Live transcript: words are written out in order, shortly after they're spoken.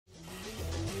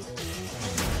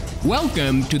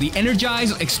Welcome to the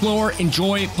Energize, Explore,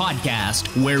 Enjoy podcast,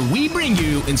 where we bring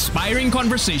you inspiring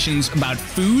conversations about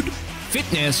food,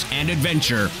 fitness, and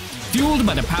adventure, fueled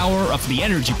by the power of the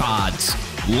energy pods.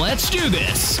 Let's do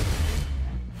this!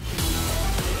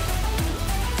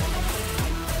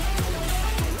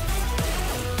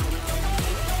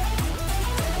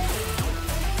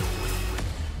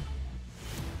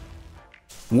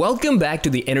 Welcome back to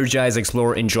the Energize,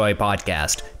 Explore, Enjoy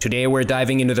podcast. Today we're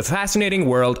diving into the fascinating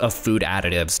world of food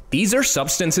additives. These are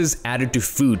substances added to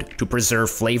food to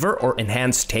preserve flavor or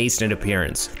enhance taste and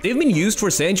appearance. They've been used for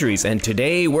centuries, and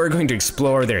today we're going to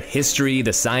explore their history,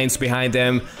 the science behind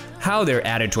them, how they're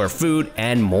added to our food,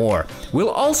 and more. We'll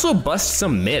also bust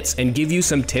some myths and give you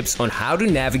some tips on how to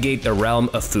navigate the realm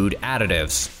of food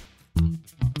additives.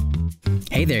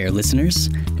 Hey there, listeners.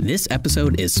 This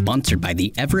episode is sponsored by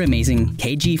the ever-amazing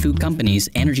KG Food Company's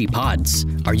Energy Pods.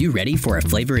 Are you ready for a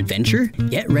flavor adventure?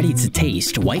 Get ready to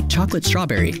taste white chocolate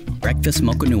strawberry, breakfast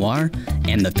mocha noir,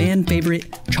 and the fan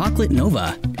favorite chocolate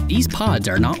nova. These pods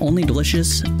are not only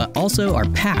delicious, but also are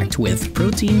packed with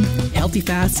protein, healthy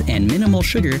fats, and minimal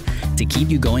sugar to keep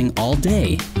you going all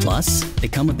day. Plus, they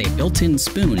come with a built-in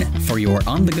spoon for your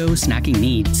on-the-go snacking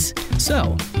needs.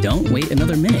 So, don't wait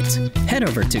another minute. Head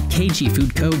over to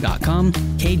kgfoodco.com,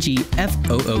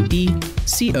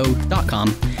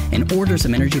 kgfoodco.com, and order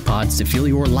some energy pods to fuel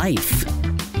your life.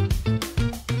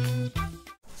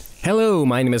 Hello,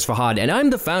 my name is Fahad, and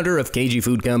I'm the founder of KG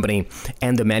Food Company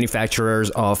and the manufacturers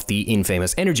of the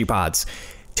infamous energy pods.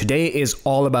 Today is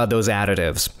all about those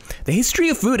additives. The history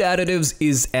of food additives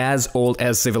is as old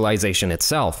as civilization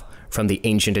itself. From the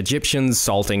ancient Egyptians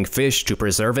salting fish to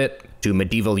preserve it, to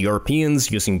medieval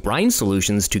Europeans using brine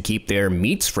solutions to keep their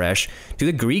meats fresh, to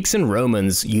the Greeks and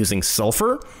Romans using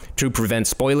sulfur to prevent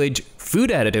spoilage,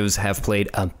 food additives have played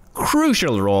a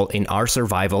crucial role in our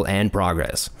survival and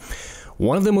progress.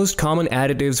 One of the most common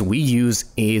additives we use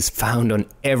is found on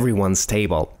everyone's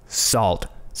table: salt.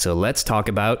 So let's talk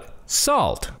about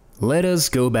salt. Let us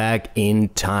go back in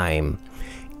time.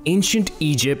 Ancient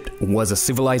Egypt was a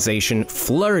civilization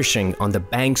flourishing on the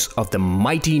banks of the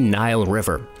mighty Nile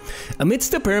River.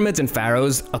 Amidst the pyramids and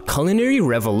pharaohs, a culinary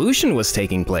revolution was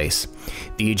taking place.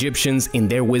 The Egyptians, in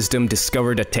their wisdom,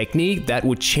 discovered a technique that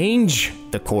would change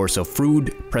the course of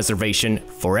food preservation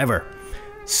forever: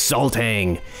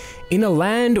 salting. In a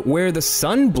land where the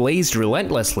sun blazed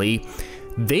relentlessly,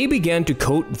 they began to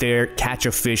coat their catch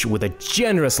of fish with a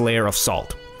generous layer of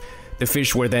salt. The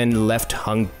fish were then left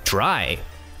hung dry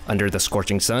under the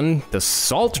scorching sun, the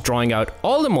salt drawing out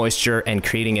all the moisture and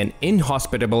creating an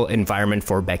inhospitable environment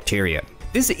for bacteria.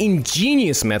 This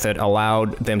ingenious method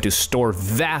allowed them to store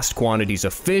vast quantities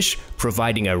of fish,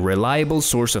 providing a reliable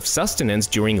source of sustenance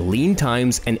during lean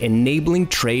times and enabling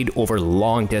trade over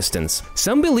long distance.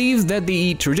 Some believe that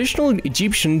the traditional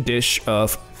Egyptian dish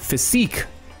of fisik,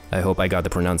 I hope I got the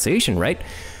pronunciation right,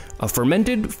 a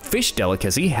fermented fish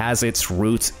delicacy, has its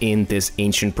roots in this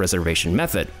ancient preservation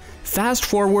method. Fast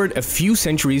forward a few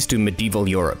centuries to medieval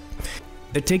Europe.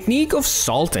 The technique of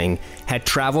salting had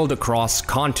traveled across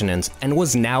continents and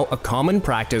was now a common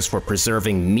practice for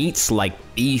preserving meats like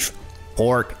beef,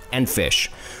 pork, and fish.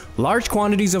 Large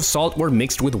quantities of salt were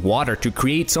mixed with water to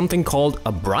create something called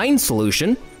a brine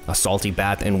solution, a salty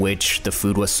bath in which the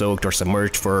food was soaked or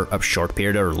submerged for a short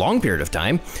period or long period of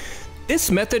time.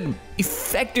 This method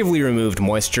effectively removed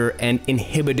moisture and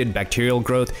inhibited bacterial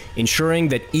growth, ensuring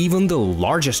that even the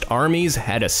largest armies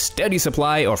had a steady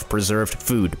supply of preserved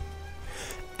food.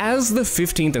 As the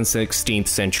 15th and 16th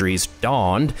centuries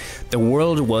dawned, the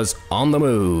world was on the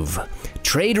move.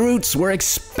 Trade routes were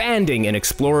expanding and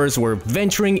explorers were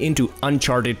venturing into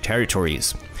uncharted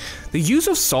territories. The use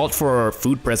of salt for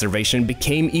food preservation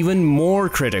became even more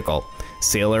critical.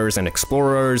 Sailors and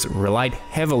explorers relied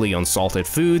heavily on salted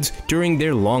foods during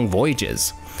their long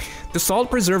voyages. The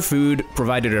salt-preserved food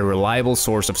provided a reliable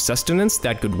source of sustenance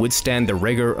that could withstand the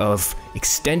rigor of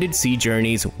extended sea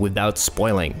journeys without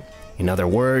spoiling. In other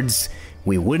words,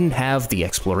 we wouldn't have the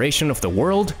exploration of the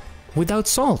world without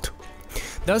salt.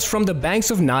 Thus, from the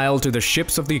banks of Nile to the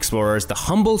ships of the explorers, the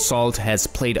humble salt has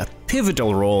played a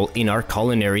pivotal role in our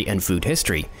culinary and food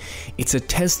history. It's a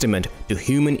testament to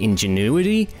human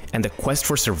ingenuity and the quest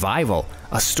for survival,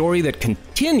 a story that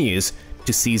continues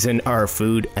to season our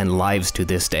food and lives to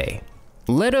this day.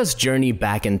 Let us journey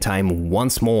back in time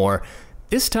once more,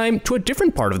 this time to a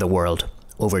different part of the world,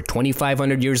 over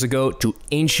 2,500 years ago to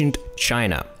ancient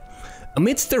China.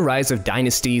 Amidst the rise of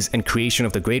dynasties and creation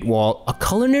of the Great Wall, a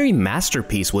culinary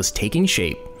masterpiece was taking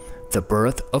shape: the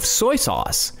birth of soy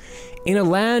sauce. In a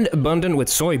land abundant with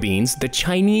soybeans, the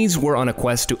Chinese were on a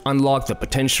quest to unlock the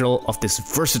potential of this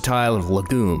versatile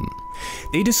legume.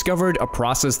 They discovered a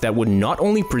process that would not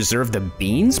only preserve the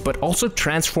beans, but also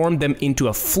transform them into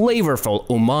a flavorful,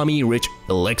 umami-rich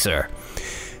elixir.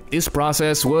 This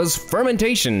process was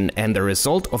fermentation and the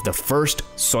result of the first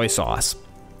soy sauce.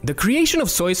 The creation of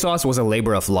soy sauce was a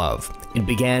labor of love. It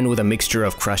began with a mixture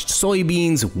of crushed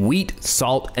soybeans, wheat,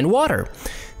 salt, and water.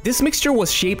 This mixture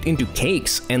was shaped into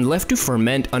cakes and left to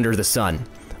ferment under the sun.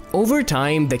 Over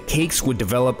time, the cakes would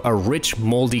develop a rich,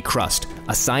 moldy crust,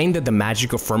 a sign that the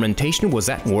magic of fermentation was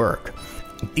at work.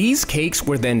 These cakes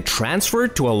were then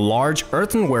transferred to a large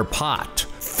earthenware pot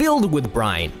filled with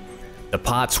brine. The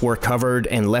pots were covered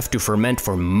and left to ferment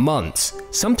for months,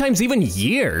 sometimes even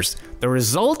years. The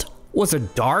result was a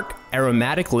dark,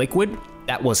 aromatic liquid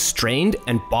that was strained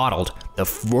and bottled, the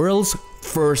world's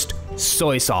first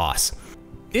soy sauce.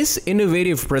 This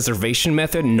innovative preservation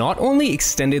method not only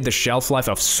extended the shelf life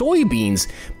of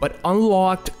soybeans, but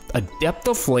unlocked a depth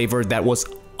of flavor that was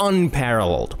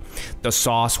unparalleled. The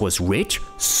sauce was rich,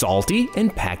 salty,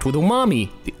 and packed with umami,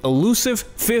 the elusive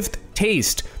fifth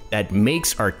taste that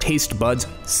makes our taste buds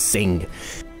sing.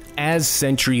 As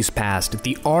centuries passed,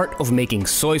 the art of making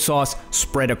soy sauce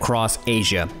spread across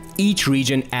Asia, each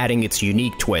region adding its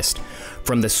unique twist.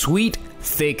 From the sweet,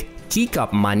 thick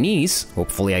kikap manis,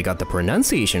 hopefully I got the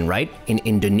pronunciation right, in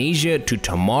Indonesia to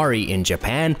tamari in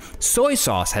Japan, soy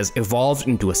sauce has evolved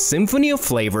into a symphony of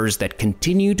flavors that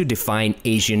continue to define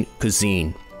Asian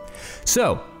cuisine.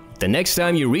 So, the next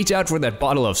time you reach out for that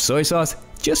bottle of soy sauce,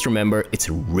 just remember its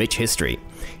rich history.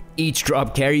 Each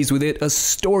drop carries with it a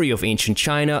story of ancient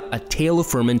China, a tale of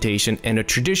fermentation, and a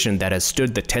tradition that has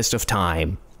stood the test of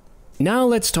time. Now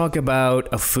let's talk about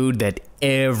a food that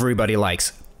everybody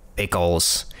likes,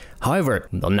 pickles. However,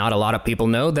 not a lot of people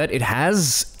know that it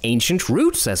has ancient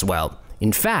roots as well.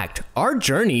 In fact, our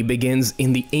journey begins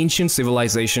in the ancient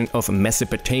civilization of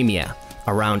Mesopotamia,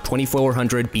 around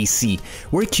 2400 BC,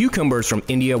 where cucumbers from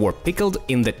India were pickled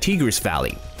in the Tigris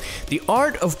Valley. The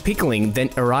art of pickling then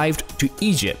arrived to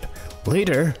Egypt.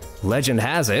 Later, legend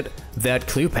has it that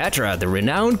Cleopatra, the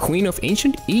renowned queen of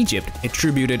ancient Egypt,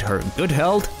 attributed her good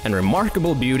health and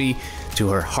remarkable beauty to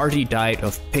her hearty diet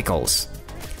of pickles.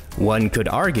 One could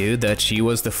argue that she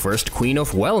was the first queen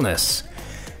of wellness.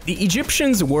 The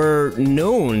Egyptians were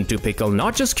known to pickle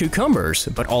not just cucumbers,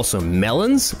 but also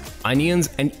melons, onions,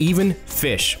 and even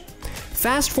fish.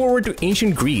 Fast forward to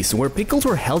ancient Greece, where pickles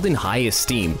were held in high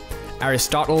esteem.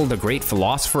 Aristotle, the great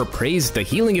philosopher, praised the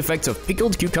healing effects of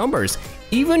pickled cucumbers.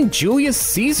 Even Julius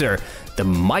Caesar, the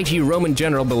mighty Roman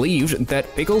general, believed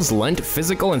that pickles lent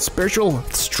physical and spiritual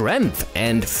strength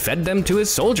and fed them to his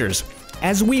soldiers.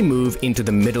 As we move into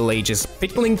the Middle Ages,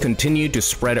 pickling continued to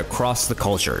spread across the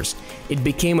cultures. It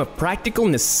became a practical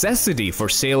necessity for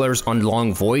sailors on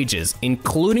long voyages,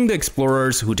 including the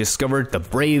explorers who discovered the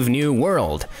brave new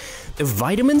world. The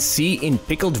vitamin C in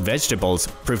pickled vegetables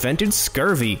prevented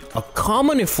scurvy, a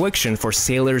common affliction for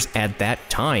sailors at that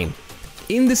time.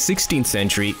 In the 16th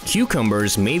century,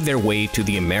 cucumbers made their way to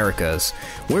the Americas,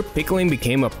 where pickling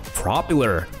became a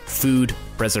popular food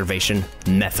preservation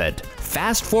method.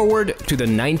 Fast forward to the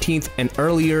 19th and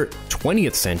earlier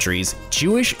 20th centuries,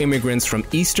 Jewish immigrants from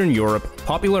Eastern Europe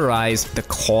popularized the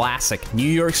classic New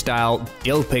York-style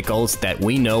dill pickles that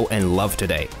we know and love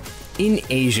today. In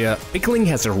Asia, pickling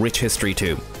has a rich history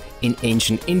too. In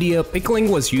ancient India, pickling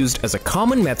was used as a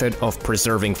common method of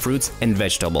preserving fruits and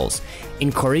vegetables.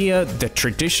 In Korea, the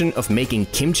tradition of making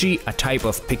kimchi, a type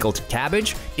of pickled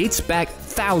cabbage, dates back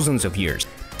thousands of years.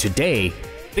 Today,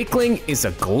 pickling is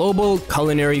a global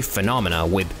culinary phenomena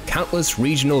with countless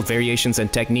regional variations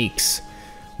and techniques.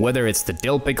 Whether it's the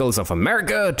dill pickles of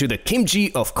America to the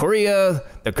kimchi of Korea,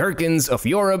 the gherkins of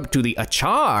Europe to the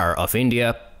achar of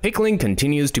India, pickling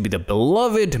continues to be the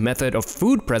beloved method of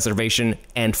food preservation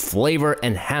and flavor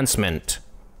enhancement.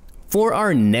 For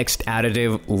our next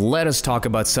additive, let us talk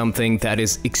about something that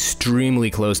is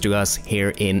extremely close to us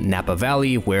here in Napa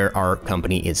Valley, where our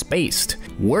company is based.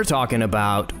 We're talking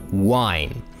about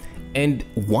wine. And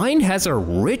wine has a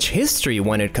rich history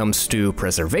when it comes to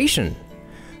preservation.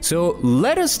 So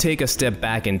let us take a step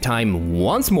back in time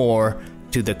once more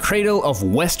to the cradle of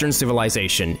Western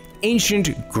civilization,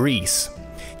 ancient Greece.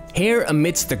 Here,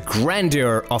 amidst the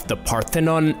grandeur of the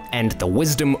Parthenon and the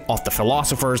wisdom of the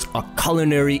philosophers, a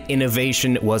culinary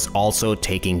innovation was also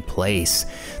taking place.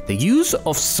 The use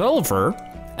of sulfur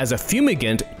as a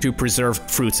fumigant to preserve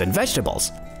fruits and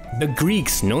vegetables. The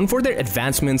Greeks, known for their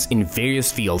advancements in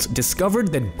various fields,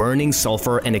 discovered that burning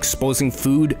sulfur and exposing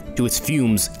food to its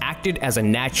fumes acted as a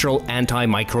natural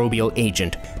antimicrobial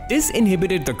agent. This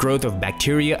inhibited the growth of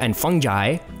bacteria and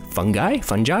fungi,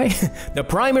 the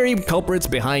primary culprits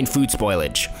behind food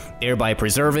spoilage, thereby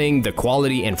preserving the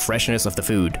quality and freshness of the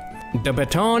food. The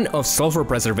baton of sulfur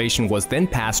preservation was then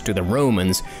passed to the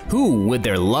Romans, who, with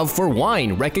their love for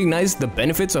wine, recognized the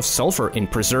benefits of sulfur in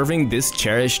preserving this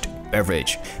cherished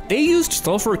beverage. They used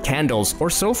sulfur candles or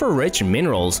sulfur-rich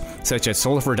minerals, such as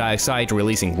sulfur dioxide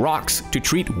releasing rocks, to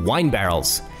treat wine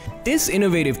barrels. This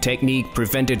innovative technique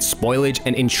prevented spoilage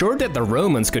and ensured that the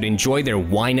Romans could enjoy their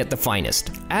wine at the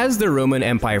finest. As the Roman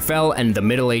Empire fell and the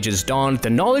Middle Ages dawned, the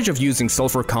knowledge of using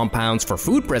sulfur compounds for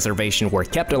food preservation were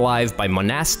kept alive by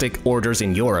monastic orders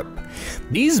in Europe.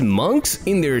 These monks,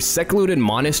 in their secluded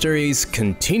monasteries,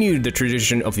 continued the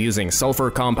tradition of using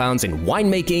sulfur compounds in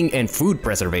winemaking and food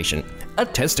preservation, a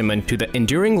testament to the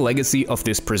enduring legacy of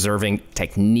this preserving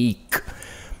technique.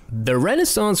 The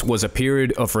Renaissance was a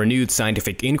period of renewed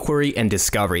scientific inquiry and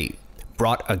discovery,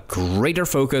 brought a greater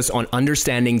focus on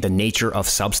understanding the nature of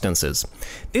substances.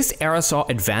 This era saw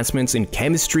advancements in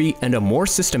chemistry and a more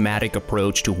systematic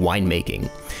approach to winemaking.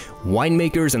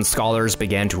 Winemakers and scholars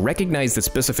began to recognize the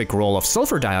specific role of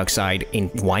sulfur dioxide in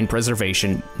wine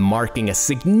preservation, marking a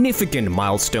significant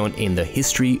milestone in the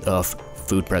history of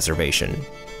food preservation.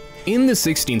 In the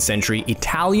 16th century,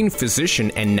 Italian physician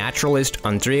and naturalist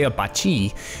Andrea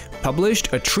Bacci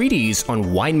published a treatise on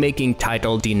winemaking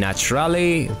titled De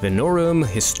Naturale Vinorum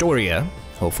Historia.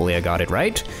 Hopefully I got it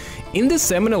right. In this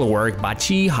seminal work,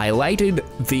 Bacci highlighted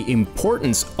the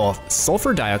importance of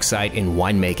sulfur dioxide in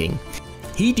winemaking.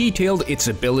 He detailed its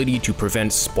ability to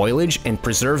prevent spoilage and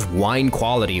preserve wine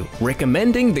quality,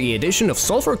 recommending the addition of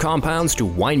sulfur compounds to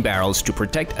wine barrels to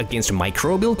protect against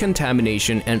microbial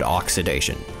contamination and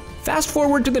oxidation. Fast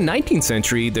forward to the 19th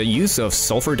century, the use of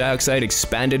sulfur dioxide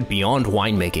expanded beyond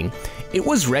winemaking. It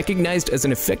was recognized as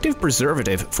an effective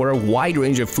preservative for a wide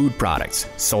range of food products.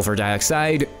 Sulfur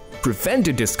dioxide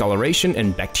prevented discoloration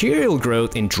and bacterial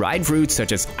growth in dried fruits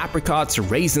such as apricots,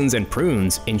 raisins, and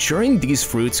prunes, ensuring these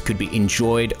fruits could be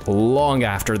enjoyed long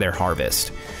after their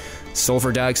harvest.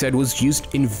 Sulfur dioxide was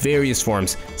used in various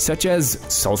forms, such as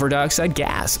sulfur dioxide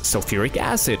gas, sulfuric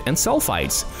acid, and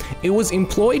sulfides. It was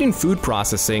employed in food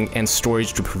processing and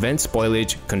storage to prevent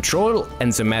spoilage, control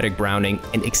enzymatic browning,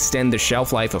 and extend the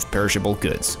shelf life of perishable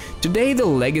goods. Today, the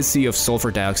legacy of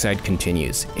sulfur dioxide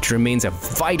continues. It remains a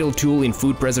vital tool in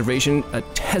food preservation, a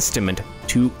testament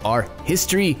to our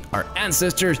history, our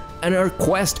ancestors, and our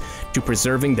quest to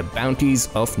preserving the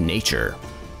bounties of nature.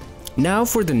 Now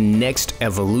for the next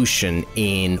evolution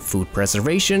in food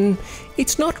preservation.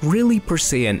 It's not really per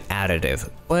se an additive,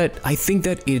 but I think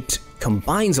that it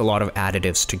combines a lot of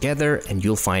additives together, and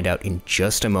you'll find out in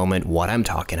just a moment what I'm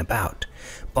talking about.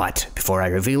 But before I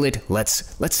reveal it,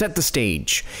 let's set the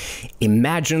stage.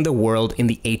 Imagine the world in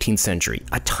the 18th century,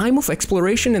 a time of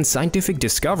exploration and scientific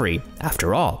discovery.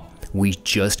 After all, we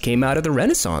just came out of the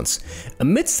Renaissance.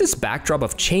 Amidst this backdrop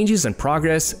of changes and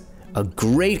progress, a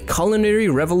great culinary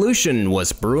revolution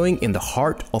was brewing in the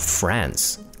heart of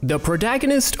France. The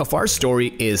protagonist of our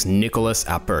story is Nicolas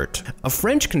Appert, a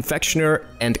French confectioner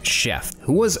and chef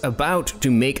who was about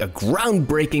to make a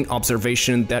groundbreaking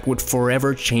observation that would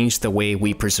forever change the way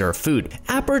we preserve food.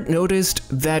 Appert noticed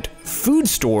that food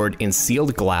stored in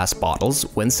sealed glass bottles,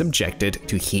 when subjected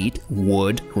to heat,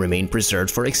 would remain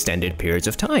preserved for extended periods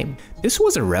of time. This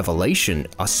was a revelation,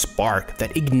 a spark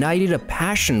that ignited a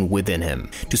passion within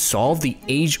him to solve the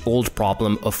age-old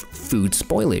problem of food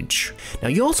spoilage. Now,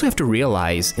 you also have to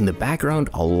realize in the background,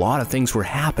 a lot of things were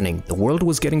happening. The world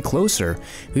was getting closer.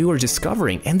 We were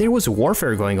discovering, and there was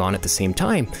warfare going on at the same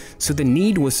time, so the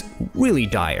need was really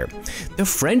dire. The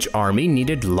French army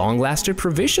needed long-lasting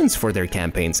provisions for their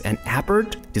campaigns, and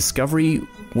Appert's discovery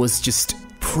was just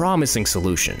promising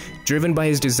solution. Driven by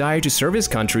his desire to serve his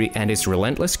country and his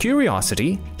relentless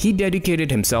curiosity, he dedicated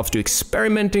himself to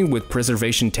experimenting with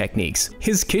preservation techniques.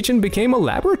 His kitchen became a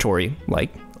laboratory, like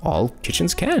all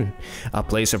kitchens can, a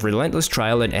place of relentless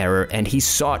trial and error, and he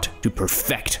sought to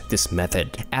perfect this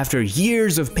method. After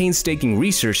years of painstaking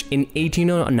research, in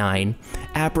 1809,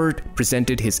 Appert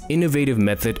presented his innovative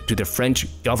method to the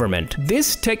French government.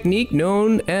 This technique,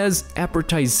 known as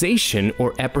appertization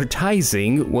or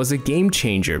appertizing, was a game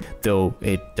changer, though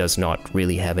it does not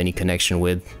really have any connection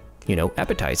with,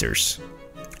 appetizers.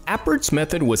 Appert's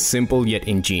method was simple yet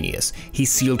ingenious. He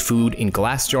sealed food in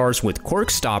glass jars with cork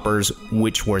stoppers,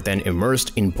 which were then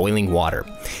immersed in boiling water.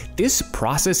 This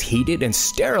process heated and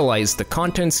sterilized the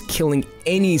contents, killing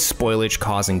any spoilage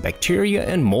causing bacteria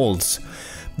and molds.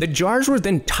 The jars were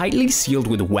then tightly sealed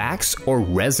with wax or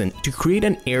resin to create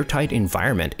an airtight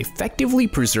environment, effectively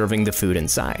preserving the food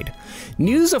inside.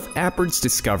 News of Appert's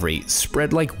discovery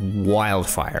spread like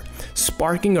wildfire,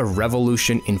 sparking a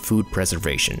revolution in food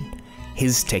preservation.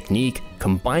 His technique,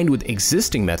 combined with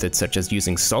existing methods such as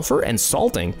using sulfur and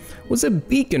salting, was a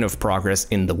beacon of progress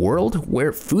in the world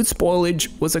where food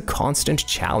spoilage was a constant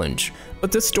challenge.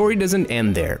 But the story doesn't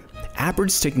end there.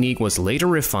 Appert's technique was later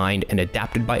refined and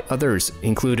adapted by others,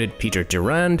 included Peter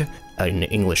Durand, an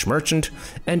English merchant,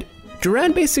 and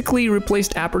Durand basically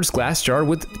replaced Appert's glass jar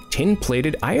with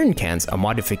tin-plated iron cans, a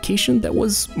modification that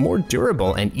was more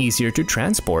durable and easier to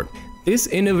transport. This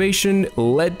innovation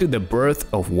led to the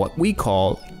birth of what we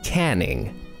call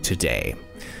canning today.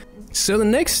 So the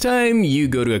next time you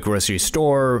go to a grocery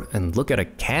store and look at a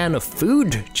can of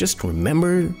food, just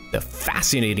remember the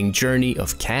fascinating journey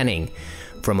of canning,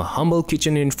 from a humble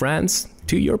kitchen in France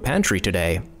to your pantry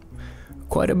today.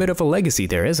 Quite a bit of a legacy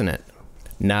there, isn't it?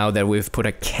 Now that we've put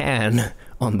a can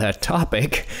on that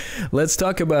topic, let's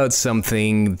talk about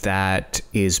something that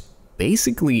is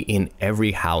basically in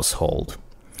every household.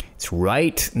 It's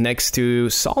right next to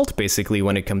salt, basically,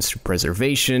 when it comes to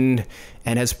preservation,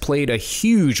 and has played a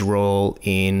huge role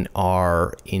in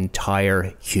our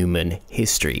entire human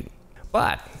history.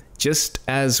 But just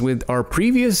as with our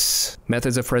previous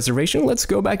methods of preservation, let's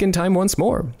go back in time once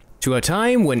more, to a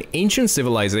time when ancient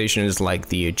civilizations like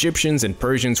the Egyptians and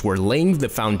Persians were laying the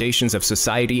foundations of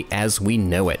society as we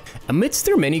know it. Amidst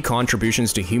their many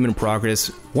contributions to human progress,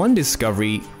 one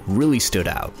discovery really stood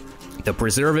out: the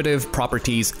preservative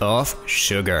properties of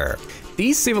sugar.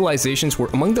 These civilizations were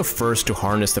among the first to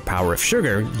harness the power of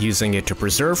sugar, using it to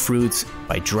preserve fruits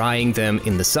by drying them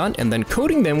in the sun and then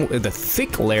coating them with a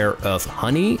thick layer of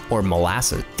honey or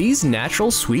molasses. These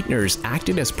natural sweeteners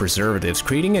acted as preservatives,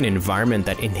 creating an environment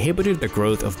that inhibited the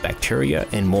growth of bacteria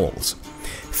and molds.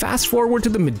 Fast forward to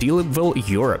the medieval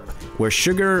Europe, where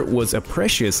sugar was a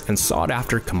precious and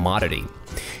sought-after commodity.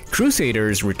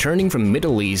 Crusaders returning from the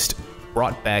Middle East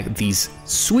brought back these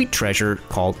sweet treasure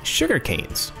called sugar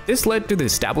canes. This led to the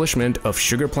establishment of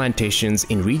sugar plantations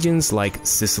in regions like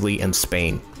Sicily and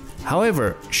Spain.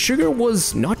 However, sugar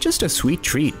was not just a sweet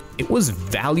treat, it was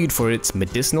valued for its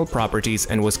medicinal properties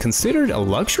and was considered a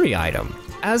luxury item.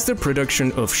 As the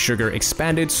production of sugar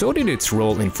expanded, so did its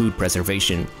role in food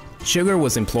preservation. Sugar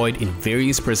was employed in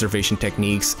various preservation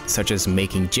techniques, such as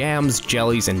making jams,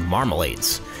 jellies, and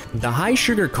marmalades. The high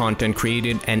sugar content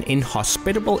created an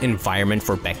inhospitable environment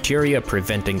for bacteria,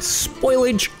 preventing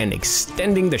spoilage and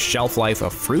extending the shelf life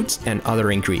of fruits and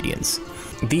other ingredients.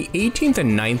 The 18th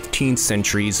and 19th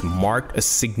centuries marked a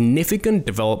significant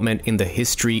development in the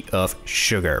history of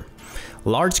sugar.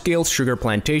 Large-scale sugar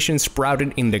plantations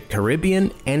sprouted in the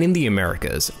Caribbean and in the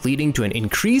Americas, leading to an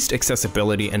increased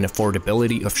accessibility and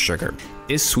affordability of sugar.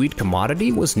 This sweet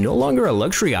commodity was no longer a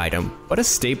luxury item, but a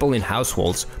staple in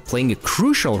households, playing a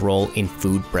crucial role in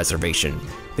food preservation.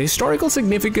 The historical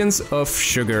significance of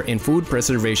sugar in food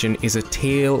preservation is a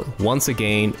tale, once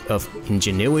again, of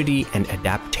ingenuity and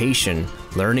adaptation,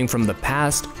 learning from the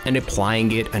past and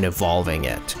applying it and evolving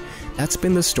it. That's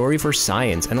been the story for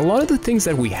science and a lot of the things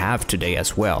that we have today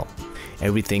as well.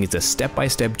 Everything is a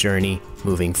step-by-step journey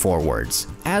moving forwards.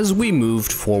 As we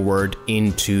moved forward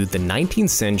into the 19th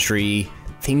century,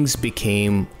 things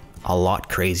became a lot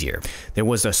crazier. There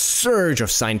was a surge of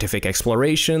scientific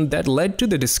exploration that led to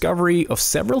the discovery of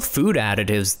several food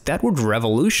additives that would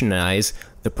revolutionize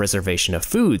the preservation of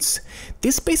foods.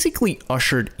 This basically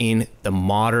ushered in the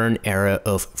modern era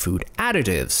of food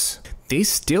additives. They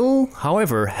still,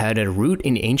 however, had a root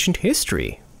in ancient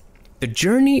history. The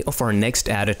journey of our next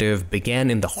additive began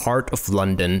in the heart of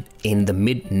London in the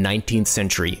mid-19th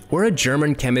century, where a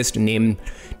German chemist named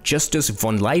Justus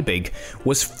von Liebig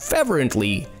was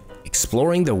fervently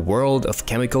exploring the world of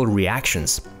chemical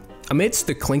reactions. Amidst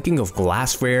the clinking of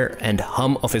glassware and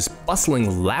hum of his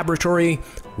bustling laboratory,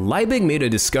 Liebig made a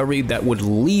discovery that would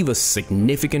leave a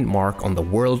significant mark on the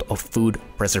world of food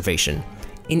preservation.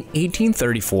 In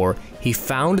 1834, he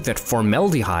found that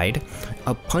formaldehyde,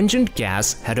 a pungent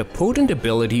gas, had a potent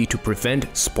ability to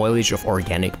prevent spoilage of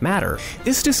organic matter.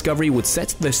 This discovery would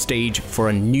set the stage for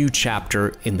a new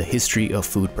chapter in the history of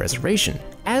food preservation.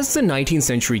 As the 19th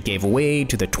century gave way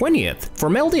to the 20th,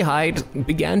 formaldehyde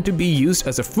began to be used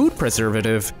as a food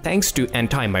preservative thanks to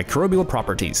antimicrobial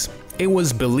properties. It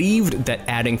was believed that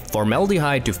adding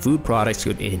formaldehyde to food products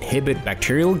could inhibit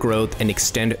bacterial growth and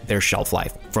extend their shelf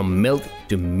life. From milk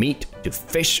to meat to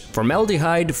fish,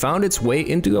 formaldehyde found its way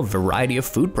into a variety of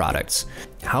food products.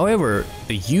 However,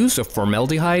 the use of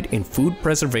formaldehyde in food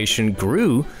preservation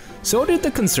grew, so did the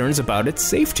concerns about its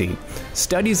safety.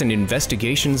 Studies and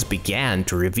investigations began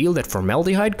to reveal that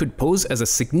formaldehyde could pose as a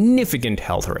significant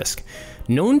health risk.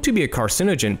 Known to be a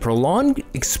carcinogen, prolonged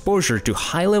exposure to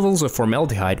high levels of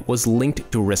formaldehyde was linked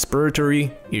to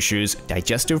respiratory issues,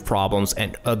 digestive problems,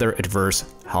 and other adverse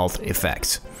health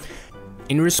effects.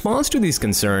 In response to these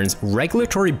concerns,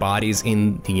 regulatory bodies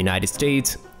in the United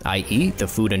States, i.e. the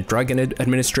Food and Drug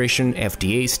Administration,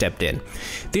 FDA, stepped in.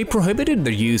 They prohibited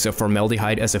the use of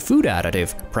formaldehyde as a food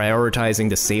additive, prioritizing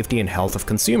the safety and health of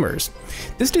consumers.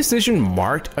 This decision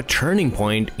marked a turning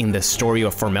point in the story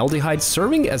of formaldehyde,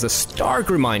 serving as a stark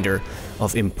reminder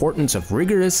of importance of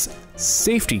rigorous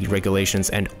safety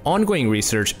regulations and ongoing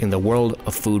research in the world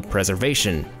of food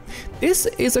preservation. This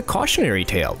is a cautionary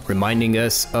tale, reminding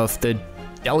us of the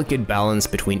delicate balance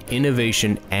between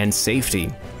innovation and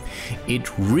safety.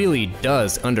 It really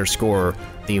does underscore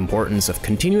the importance of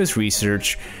continuous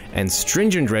research and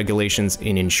stringent regulations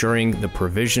in ensuring the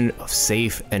provision of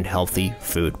safe and healthy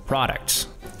food products.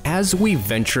 As we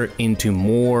venture into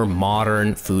more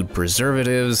modern food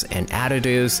preservatives and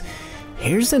additives,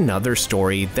 here's another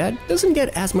story that doesn't get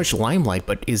as much limelight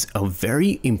but is a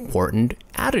very important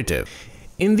additive.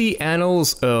 In the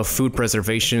annals of food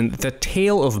preservation, the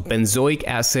tale of benzoic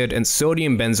acid and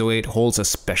sodium benzoate holds a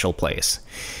special place.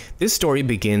 This story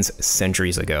begins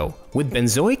centuries ago, with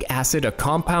benzoic acid, a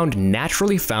compound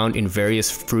naturally found in various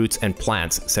fruits and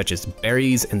plants, such as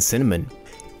berries and cinnamon.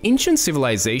 Ancient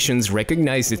civilizations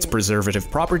recognized its preservative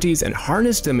properties and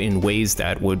harnessed them in ways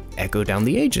that would echo down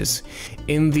the ages.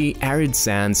 In the arid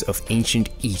sands of ancient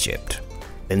Egypt,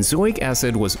 benzoic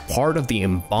acid was part of the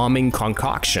embalming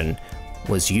concoction,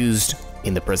 was used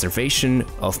in the preservation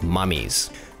of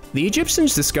mummies. The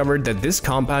Egyptians discovered that this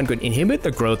compound could inhibit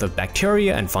the growth of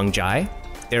bacteria and fungi,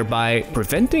 thereby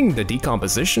preventing the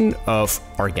decomposition of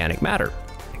organic matter.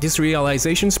 This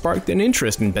realization sparked an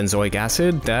interest in benzoic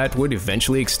acid that would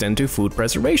eventually extend to food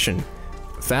preservation.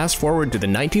 Fast forward to the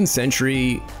 19th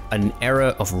century, an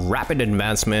era of rapid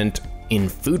advancement in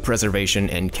food preservation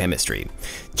and chemistry.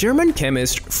 German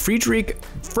chemist Friedrich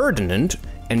Ferdinand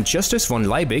and Justus von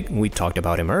Liebig, we talked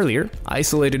about him earlier,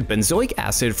 isolated benzoic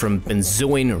acid from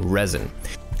benzoin resin.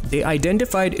 They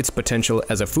identified its potential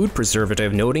as a food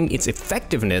preservative, noting its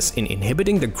effectiveness in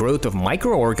inhibiting the growth of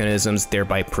microorganisms,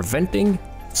 thereby preventing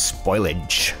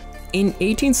spoilage. In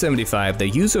 1875, the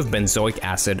use of benzoic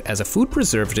acid as a food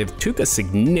preservative took a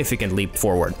significant leap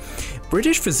forward.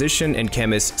 British physician and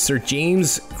chemist Sir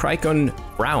James Crichton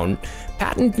Browne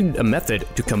patented a method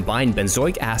to combine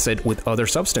benzoic acid with other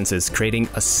substances, creating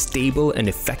a stable and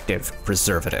effective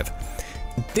preservative.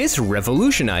 This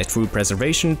revolutionized food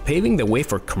preservation, paving the way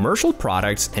for commercial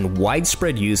products and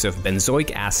widespread use of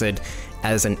benzoic acid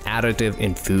as an additive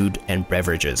in food and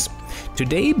beverages.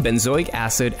 Today, benzoic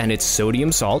acid and its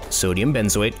sodium salt, sodium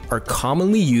benzoate, are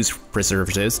commonly used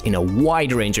preservatives in a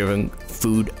wide range of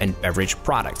food and beverage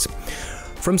products.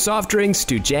 From soft drinks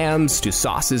to jams to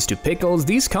sauces to pickles,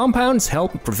 these compounds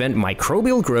help prevent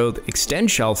microbial growth,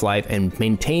 extend shelf life, and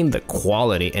maintain the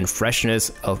quality and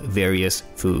freshness of various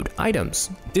food items.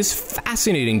 This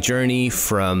fascinating journey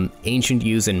from ancient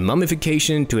use in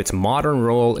mummification to its modern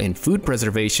role in food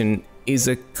preservation is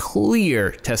a clear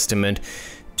testament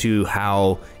to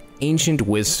how ancient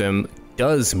wisdom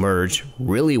does merge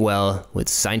really well with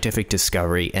scientific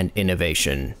discovery and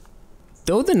innovation.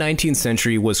 Though the 19th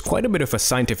century was quite a bit of a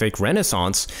scientific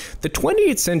renaissance, the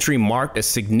 20th century marked a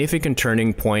significant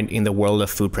turning point in the world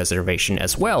of food preservation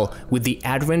as well, with the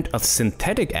advent of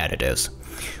synthetic additives.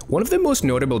 One of the most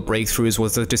notable breakthroughs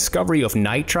was the discovery of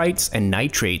nitrites and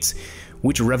nitrates,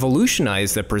 which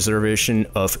revolutionized the preservation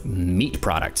of meat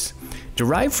products.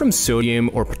 Derived from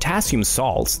sodium or potassium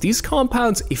salts, these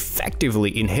compounds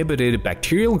effectively inhibited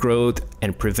bacterial growth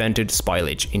and prevented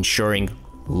spoilage, ensuring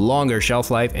longer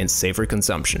shelf life and safer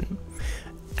consumption.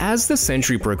 As the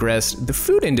century progressed, the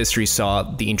food industry saw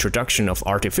the introduction of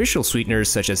artificial sweeteners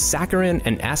such as saccharin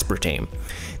and aspartame.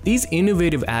 These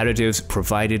innovative additives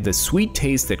provided the sweet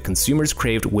taste that consumers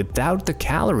craved without the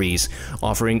calories,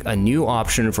 offering a new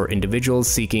option for individuals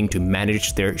seeking to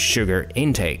manage their sugar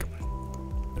intake.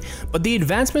 But the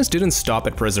advancements didn't stop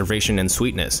at preservation and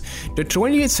sweetness. The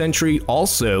 20th century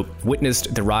also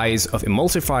witnessed the rise of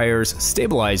emulsifiers,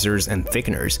 stabilizers, and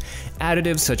thickeners.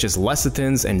 Additives such as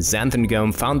lecithins and xanthan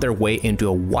gum found their way into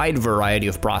a wide variety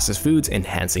of processed foods,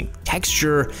 enhancing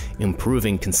texture,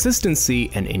 improving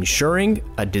consistency, and ensuring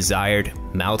a desired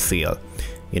mouthfeel.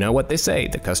 You know what they say,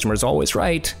 the customer's always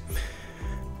right.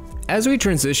 As we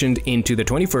transitioned into the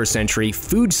 21st century,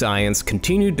 food science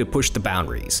continued to push the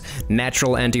boundaries.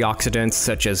 Natural antioxidants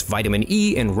such as vitamin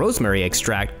E and rosemary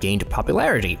extract gained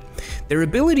popularity. Their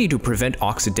ability to prevent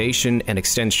oxidation and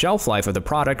extend shelf life of the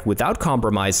product without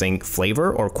compromising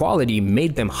flavor or quality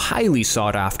made them highly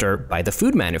sought after by the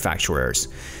food manufacturers.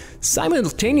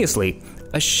 Simultaneously,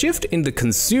 a shift in the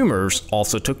consumers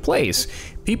also took place.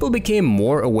 People became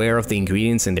more aware of the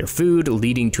ingredients in their food,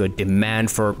 leading to a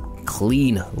demand for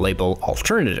clean label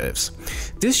alternatives.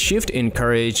 This shift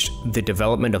encouraged the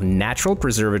development of natural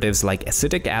preservatives like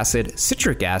acetic acid,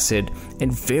 citric acid,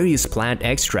 and various plant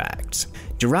extracts.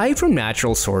 Derived from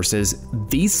natural sources,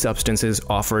 these substances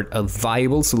offered a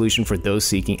viable solution for those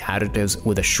seeking additives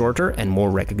with a shorter and more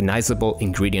recognizable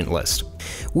ingredient list.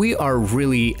 We are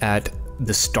really at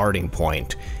the starting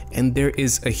point, and there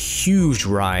is a huge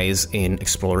rise in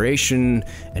exploration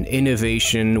and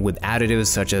innovation with additives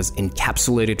such as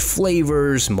encapsulated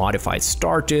flavors, modified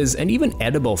starches, and even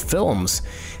edible films.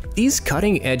 These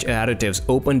cutting-edge additives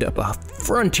opened up a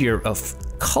frontier of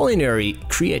culinary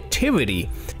creativity,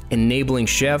 enabling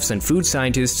chefs and food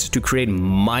scientists to create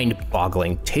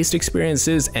mind-boggling taste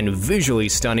experiences and visually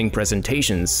stunning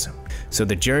presentations. So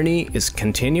the journey is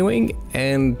continuing,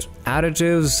 and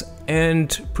additives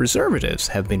and preservatives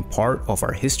have been part of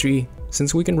our history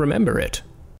since we can remember it.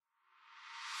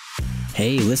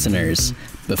 Hey listeners,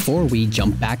 before we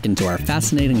jump back into our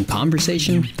fascinating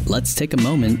conversation, let's take a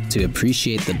moment to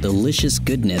appreciate the delicious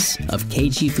goodness of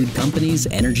KG Food Company's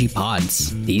energy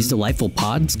pods. These delightful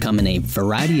pods come in a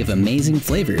variety of amazing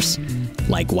flavors,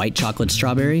 like white chocolate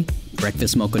strawberry,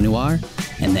 breakfast mocha noir,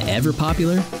 and the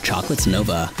ever-popular Chocolates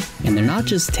Nova. And they're not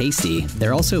just tasty,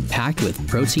 they're also packed with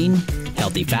protein,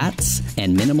 healthy fats,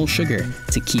 and minimal sugar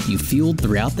to keep you fueled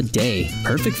throughout the day.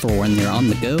 Perfect for when you're on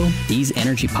the go, these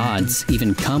energy pods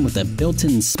even come with a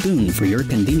built-in spoon for your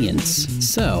convenience.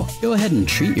 So, go ahead and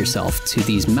treat yourself to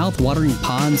these mouth-watering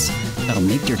pods that'll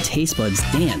make your taste buds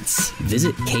dance.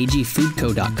 Visit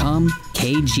kgfoodco.com,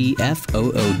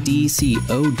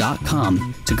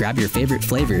 kgfoodco.com to grab your favorite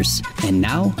flavors. And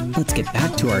now, let's get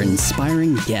back to our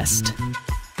inspiring guest.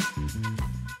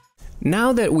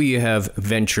 Now that we have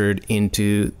ventured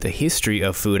into the history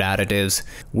of food additives,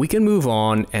 we can move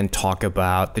on and talk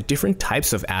about the different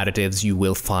types of additives you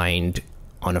will find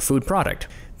on a food product.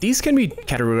 These can be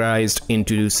categorized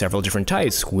into several different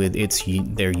types with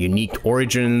their unique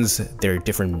origins, their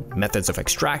different methods of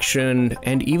extraction,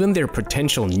 and even their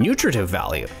potential nutritive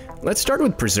value. Let's start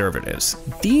with preservatives.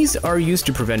 These are used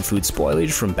to prevent food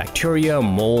spoilage from bacteria,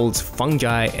 molds,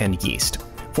 fungi, and yeast.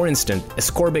 For instance,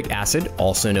 ascorbic acid,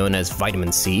 also known as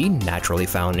vitamin C, naturally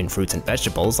found in fruits and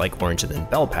vegetables like oranges and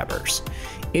bell peppers.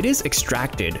 It is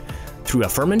extracted through a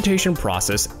fermentation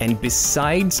process, and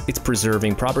besides its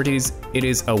preserving properties, it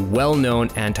is a well-known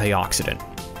antioxidant.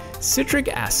 Citric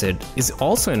acid is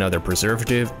also another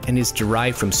preservative and is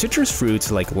derived from citrus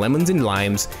fruits like lemons and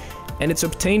limes, and it's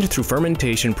obtained through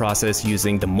fermentation process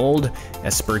using the mold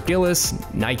Aspergillus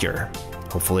niger.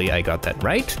 Hopefully I got that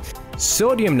right.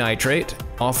 Sodium nitrate,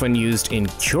 often used in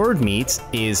cured meats,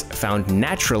 is found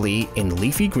naturally in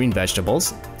leafy green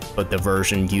vegetables, but the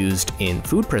version used in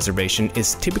food preservation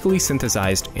is typically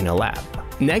synthesized in a lab.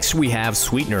 Next, we have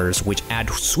sweeteners, which add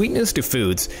sweetness to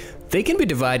foods. They can be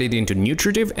divided into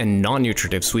nutritive and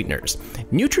non-nutritive sweeteners.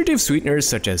 Nutritive sweeteners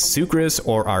such as sucrose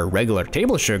or our regular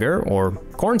table sugar or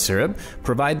corn syrup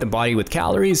provide the body with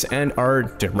calories and are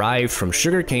derived from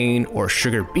sugarcane or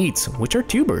sugar beets, which are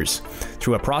tubers,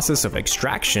 through a process of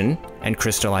extraction and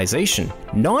crystallization.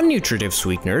 Non-nutritive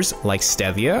sweeteners like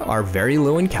stevia are very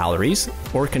low in calories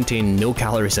or contain no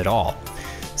calories at all.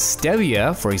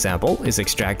 Stevia, for example, is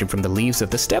extracted from the leaves of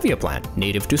the stevia plant,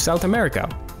 native to South America.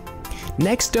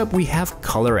 Next up, we have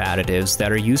color additives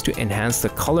that are used to enhance the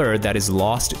color that is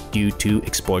lost due to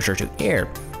exposure to air.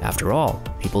 After all,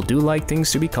 people do like things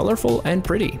to be colorful and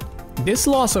pretty. This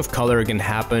loss of color can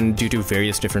happen due to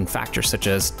various different factors such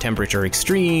as temperature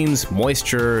extremes,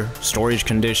 moisture, storage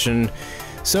condition,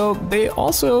 so they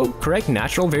also correct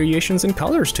natural variations in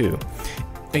colors too.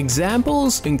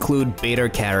 Examples include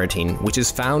beta-carotene, which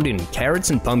is found in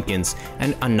carrots and pumpkins,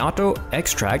 and annatto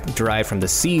extract derived from the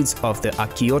seeds of the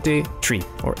achiote tree,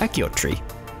 or achiote tree.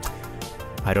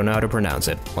 I don't know how to pronounce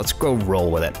it. Let's go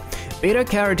roll with it.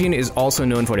 Beta-carotene is also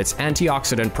known for its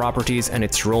antioxidant properties and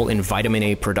its role in vitamin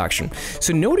A production.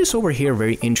 So notice over here,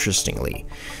 very interestingly,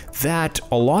 that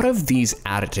a lot of these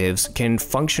additives can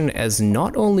function as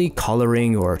not only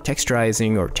coloring or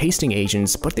texturizing or tasting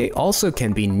agents, but they also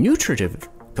can be nutritive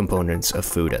components of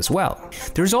food as well.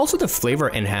 There's also the flavor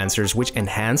enhancers, which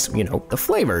enhance, the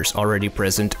flavors already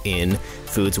present in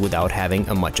foods without having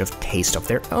a much of taste of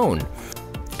their own.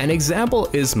 An example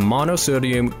is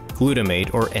monosodium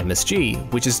glutamate, or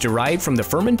MSG, which is derived from the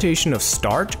fermentation of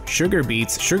starch, sugar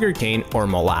beets, sugarcane, or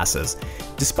molasses.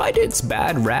 Despite its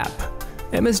bad rap,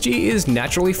 MSG is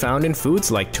naturally found in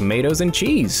foods like tomatoes and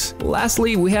cheese.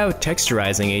 Lastly, we have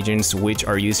texturizing agents, which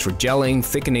are used for gelling,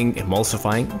 thickening,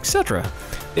 emulsifying, etc.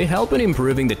 They help in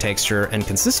improving the texture and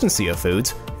consistency of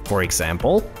foods. For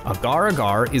example,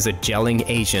 agar-agar is a gelling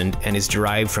agent and is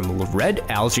derived from red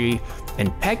algae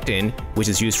And pectin, which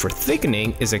is used for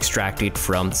thickening, is extracted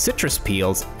from citrus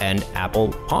peels and apple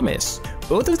pomace.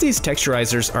 Both of these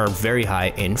texturizers are very high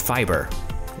in fiber.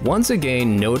 Once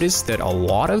again, notice that a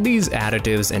lot of these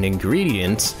additives and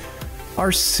ingredients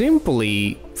are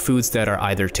simply foods that are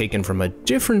either taken from a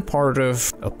different part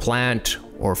of a plant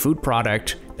or food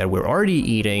product that we're already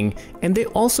eating, and they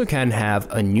also can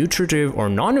have a nutritive or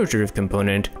non-nutritive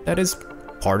component that is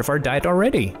part of our diet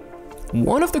already.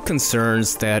 One of the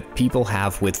concerns that people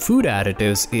have with food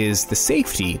additives is the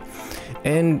safety,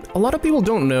 and a lot of people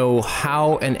don't know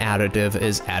how an additive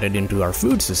is added into our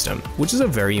food system, which is a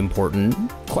very important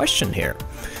question here.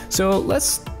 So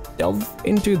let's delve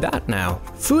into that now.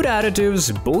 Food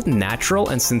additives, both natural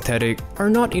and synthetic, are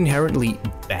not inherently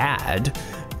bad.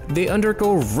 They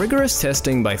undergo rigorous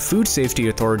testing by food safety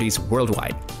authorities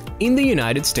worldwide. In the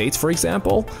United States, for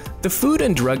example, the Food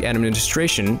and Drug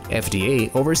Administration, FDA,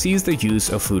 oversees the use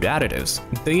of food additives.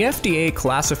 The FDA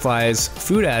classifies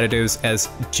food additives as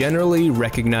generally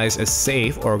recognized as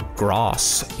safe, or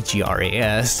GRAS,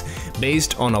 G-R-A-S,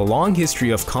 based on a long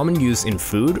history of common use in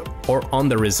food or on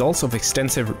the results of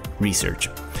extensive research.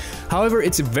 However,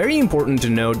 it's very important to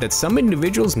note that some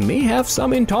individuals may have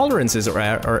some intolerances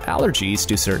or allergies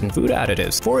to certain food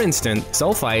additives. For instance,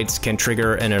 sulfites can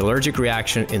trigger an allergic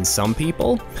reaction in some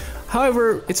people.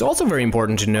 However, it's also very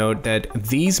important to note that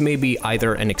these may be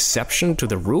either an exception to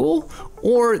the rule,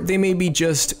 or they may be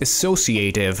just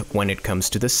associative when it comes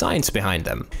to the science behind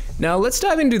them. Now, let's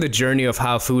dive into the journey of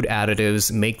how food additives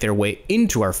make their way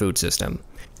into our food system.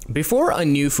 Before a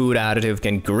new food additive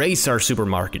can grace our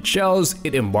supermarket shelves,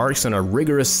 it embarks on a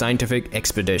rigorous scientific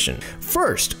expedition.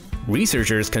 First,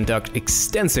 researchers conduct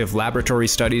extensive laboratory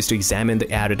studies to examine the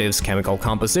additive's chemical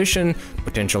composition,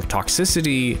 potential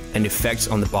toxicity, and effects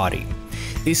on the body.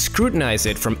 They scrutinize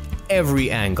it from every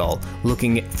angle,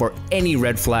 looking for any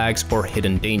red flags or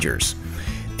hidden dangers.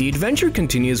 The adventure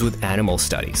continues with animal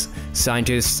studies.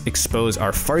 Scientists expose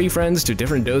our furry friends to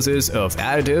different doses of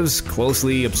additives,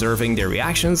 closely observing their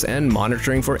reactions and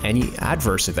monitoring for any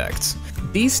adverse effects.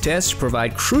 These tests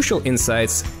provide crucial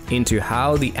insights into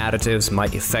how the additives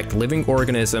might affect living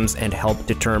organisms and help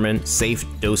determine safe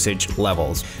dosage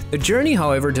levels. The journey,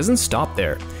 however, doesn't stop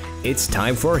there. It's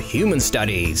time for human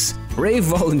studies. Brave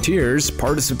volunteers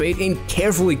participate in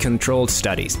carefully controlled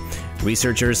studies.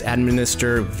 Researchers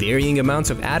administer varying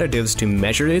amounts of additives to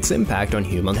measure its impact on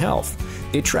human health.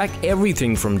 They track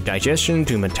everything from digestion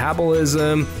to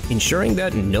metabolism, ensuring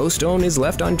that no stone is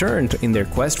left unturned in their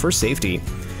quest for safety.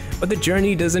 But the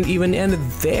journey doesn't even end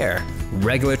there.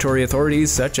 Regulatory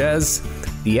authorities such as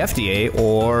the FDA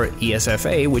or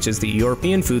ESFA, which is the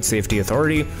European Food Safety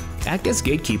Authority, act as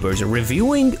gatekeepers,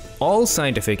 reviewing all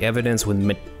scientific evidence with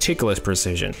meticulous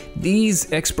precision.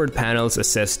 These expert panels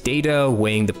assess data,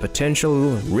 weighing the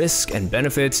potential risk and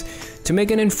benefits to make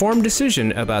an informed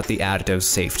decision about the additive's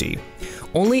safety.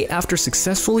 Only after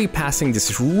successfully passing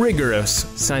this rigorous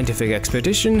scientific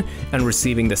expedition and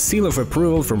receiving the seal of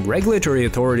approval from regulatory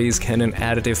authorities can an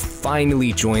additive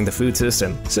finally join the food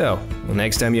system. So,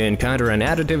 next time you encounter an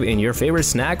additive in your favorite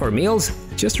snack or meals,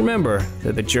 just remember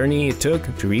that the journey it took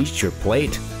to reach your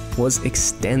plate was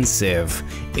extensive.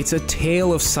 It's a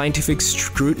tale of scientific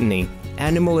scrutiny,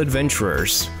 animal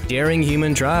adventurers, daring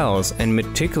human trials, and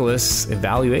meticulous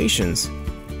evaluations.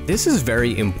 This is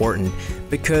very important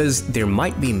because there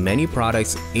might be many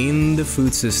products in the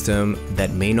food system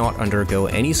that may not undergo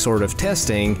any sort of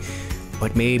testing,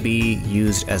 but may be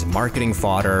used as marketing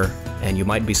fodder, and you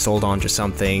might be sold on to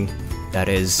something that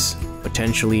is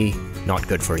potentially not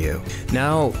good for you.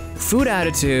 Now, food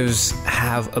additives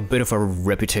have a bit of a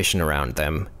reputation around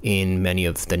them in many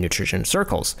of the nutrition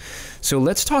circles. So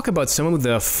let's talk about some of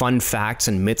the fun facts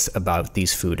and myths about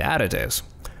these food additives.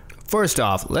 First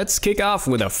off, let's kick off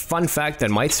with a fun fact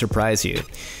that might surprise you.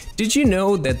 Did you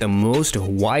know that the most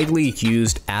widely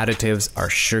used additives are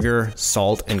sugar,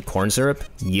 salt, and corn syrup?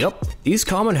 Yup. These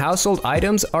common household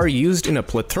items are used in a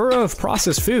plethora of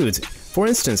processed foods. For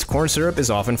instance, corn syrup is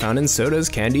often found in sodas,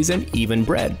 candies, and even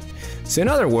bread. So in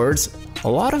other words, a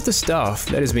lot of the stuff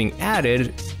that is being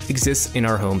added exists in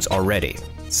our homes already.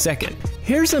 Second,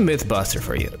 here's a myth buster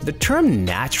for you. The term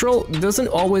natural doesn't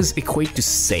always equate to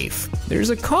safe. There's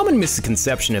a common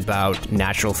misconception about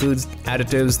natural food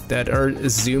additives that are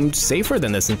assumed safer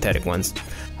than the synthetic ones.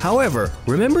 However,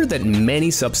 remember that many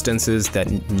substances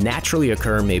that naturally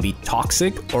occur may be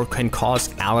toxic or can cause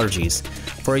allergies.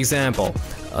 For example,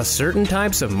 Certain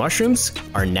types of mushrooms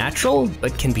are natural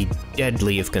but can be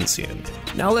deadly if consumed.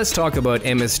 Now let's talk about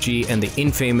MSG and the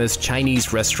infamous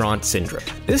Chinese restaurant syndrome.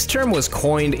 This term was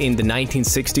coined in the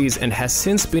 1960s and has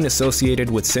since been associated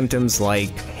with symptoms like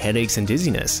headaches and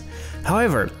dizziness.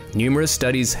 However, numerous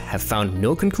studies have found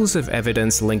no conclusive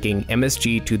evidence linking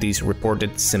MSG to these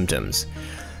reported symptoms.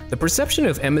 The perception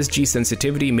of MSG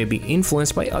sensitivity may be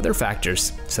influenced by other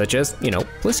factors, such as,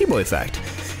 placebo effect.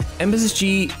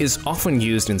 MSG is often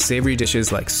used in savory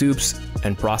dishes like soups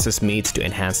and processed meats to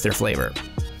enhance their flavor.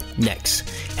 Next,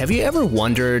 have you ever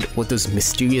wondered what those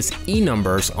mysterious E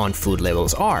numbers on food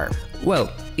labels are?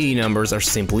 Well, E numbers are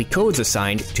simply codes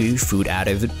assigned to food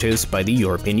additives by the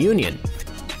European Union.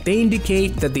 They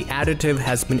indicate that the additive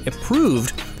has been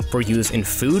approved for use in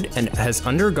food and has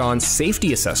undergone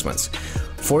safety assessments.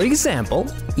 For example,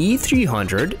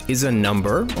 E300 is a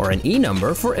number or an E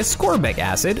number for ascorbic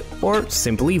acid or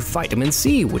simply vitamin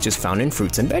C, which is found in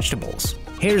fruits and vegetables.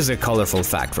 Here's a colorful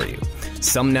fact for you.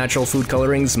 Some natural food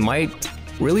colorings might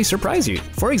really surprise you.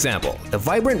 For example, the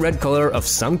vibrant red color of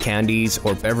some candies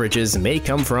or beverages may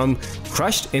come from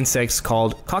crushed insects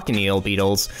called cochineal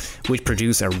beetles, which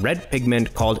produce a red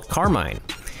pigment called carmine.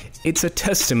 It's a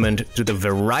testament to the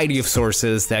variety of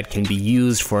sources that can be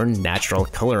used for natural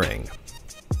coloring.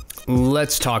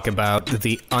 Let's talk about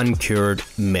the uncured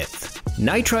myth.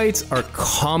 Nitrites are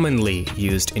commonly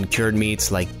used in cured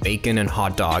meats like bacon and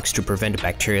hot dogs to prevent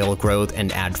bacterial growth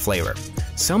and add flavor.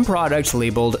 Some products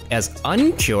labeled as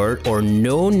uncured or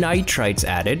no nitrites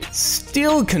added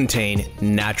still contain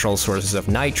natural sources of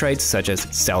nitrites such as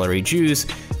celery juice,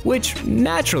 which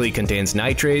naturally contains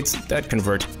nitrates that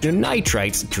convert to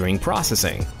nitrites during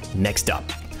processing. Next up,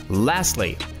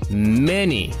 lastly,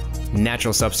 many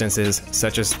natural substances,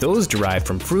 such as those derived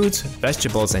from fruits,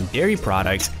 vegetables, and dairy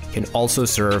products, can also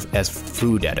serve as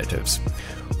food additives.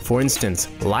 For instance,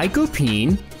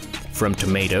 lycopene from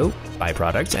tomato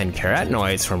byproducts and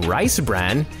carotenoids from rice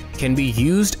bran can be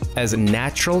used as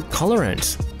natural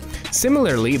colorants.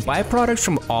 Similarly, byproducts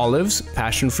from olives,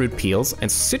 passion fruit peels,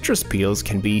 and citrus peels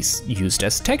can be used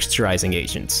as texturizing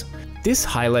agents. This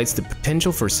highlights the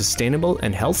potential for sustainable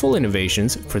and healthful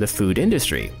innovations for the food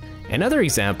industry. Another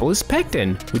example is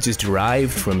pectin, which is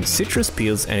derived from citrus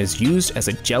peels and is used as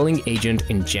a gelling agent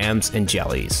in jams and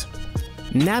jellies.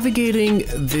 Navigating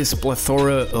this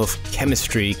plethora of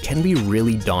chemistry can be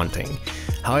really daunting.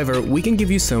 However, we can give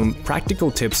you some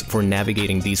practical tips for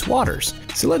navigating these waters.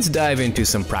 So let's dive into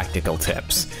some practical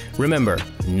tips. Remember,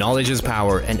 knowledge is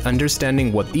power, and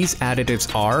understanding what these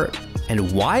additives are and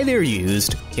why they're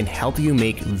used can help you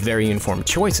make very informed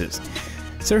choices.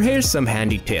 So here's some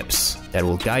handy tips that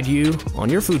will guide you on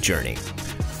your food journey.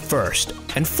 First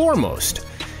and foremost,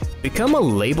 become a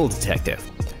label detective.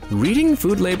 Reading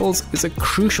food labels is a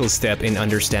crucial step in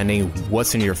understanding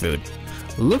what's in your food.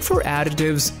 Look for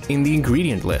additives in the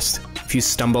ingredient list. If you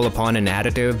stumble upon an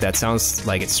additive that sounds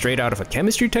like it's straight out of a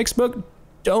chemistry textbook,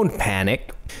 don't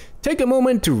panic. Take a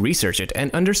moment to research it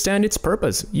and understand its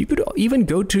purpose. You could even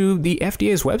go to the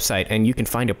FDA's website and you can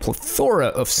find a plethora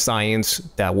of science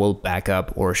that will back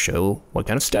up or show what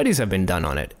kind of studies have been done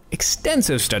on it.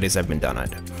 Extensive studies have been done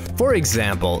on it. For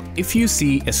example, if you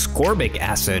see ascorbic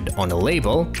acid on a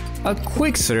label, a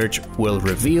quick search will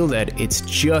reveal that it's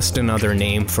just another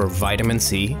name for vitamin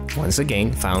C, once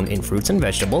again found in fruits and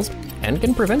vegetables, and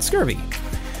can prevent scurvy.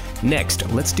 Next,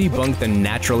 let's debunk the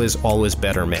natural is always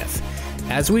better myth.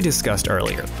 As we discussed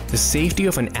earlier, the safety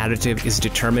of an additive is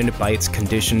determined by its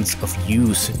conditions of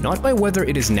use, not by whether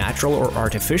it is natural or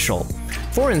artificial.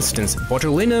 For instance,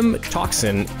 botulinum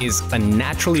toxin is a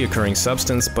naturally occurring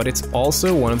substance, but it's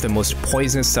also one of the most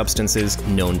poisonous substances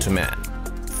known to man.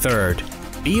 Third,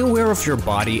 be aware of your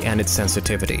body and its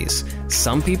sensitivities.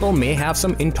 Some people may have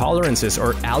some intolerances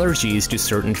or allergies to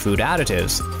certain food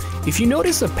additives. If you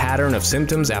notice a pattern of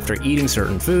symptoms after eating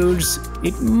certain foods,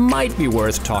 it might be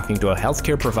worth talking to a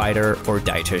healthcare provider or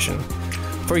dietitian.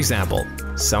 For example,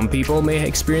 some people may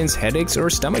experience headaches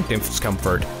or stomach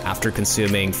discomfort after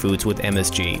consuming foods with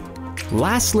MSG.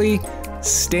 Lastly,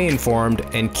 stay informed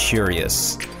and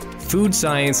curious. Food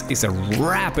science is a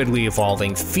rapidly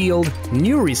evolving field.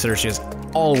 New research is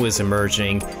always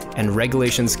emerging, and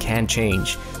regulations can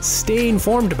change. Stay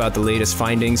informed about the latest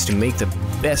findings to make the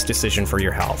best decision for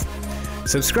your health.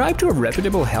 Subscribe to a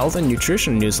reputable health and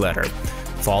nutrition newsletter.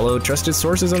 Follow trusted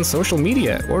sources on social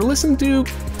media, or listen to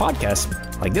podcasts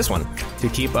like this one to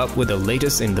keep up with the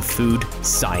latest in the food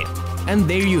science. And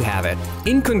there you have it.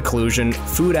 In conclusion,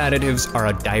 food additives are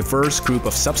a diverse group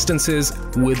of substances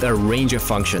with a range of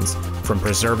functions, from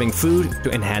preserving food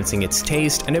to enhancing its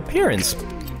taste and appearance.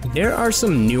 there are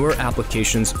some newer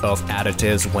applications of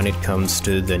additives when it comes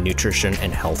to the nutrition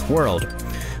and health world.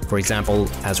 For example,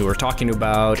 as we were talking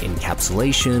about,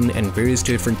 encapsulation and various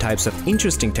different types of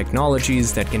interesting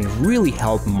technologies that can really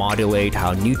help modulate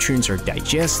how nutrients are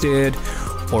digested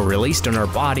or released in our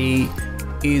body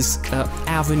is an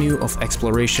avenue of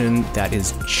exploration that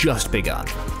is just begun.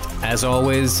 As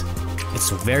always, it's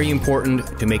very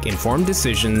important to make informed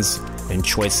decisions and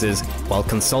choices while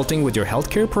consulting with your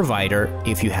healthcare provider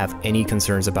if you have any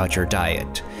concerns about your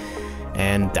diet.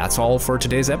 And that's all for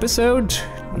today's episode.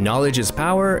 Knowledge is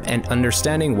power, and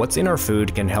understanding what's in our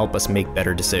food can help us make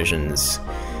better decisions.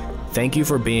 Thank you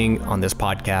for being on this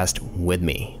podcast with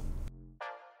me.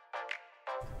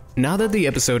 Now that the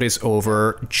episode is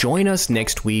over, join us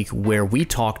next week where we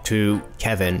talk to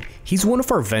Kevin. He's one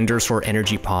of our vendors for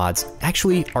Energy Pods,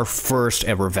 actually our first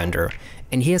ever vendor,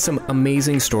 and he has some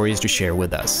amazing stories to share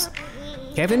with us.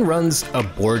 Kevin runs a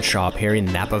board shop here in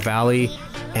Napa Valley,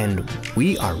 and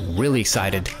we are really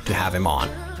excited to have him on.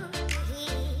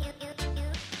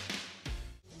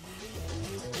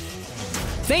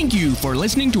 Thank you for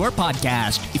listening to our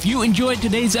podcast. If you enjoyed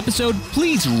today's episode,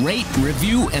 please rate,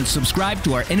 review, and subscribe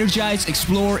to our Energize,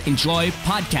 Explore, Enjoy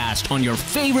podcast on your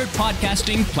favorite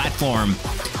podcasting platform.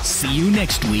 See you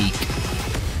next week.